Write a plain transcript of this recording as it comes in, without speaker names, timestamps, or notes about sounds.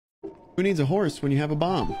Who needs a horse when you have a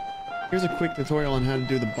bomb? Here's a quick tutorial on how to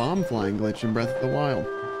do the bomb flying glitch in Breath of the Wild.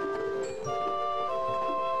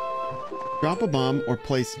 Drop a bomb or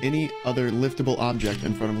place any other liftable object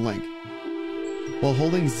in front of Link. While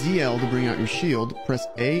holding ZL to bring out your shield, press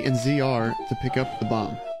A and ZR to pick up the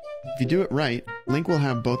bomb. If you do it right, Link will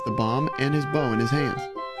have both the bomb and his bow in his hands.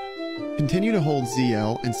 Continue to hold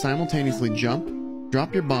ZL and simultaneously jump,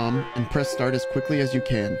 drop your bomb, and press start as quickly as you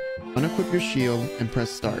can. Unequip your shield and press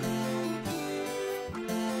start.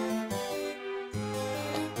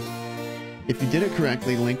 If you did it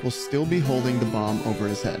correctly, Link will still be holding the bomb over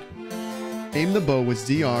his head. Aim the bow with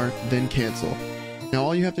ZR, then cancel. Now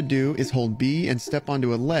all you have to do is hold B and step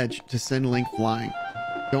onto a ledge to send Link flying.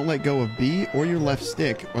 Don't let go of B or your left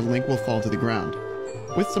stick or Link will fall to the ground.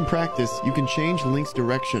 With some practice, you can change Link's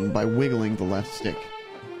direction by wiggling the left stick.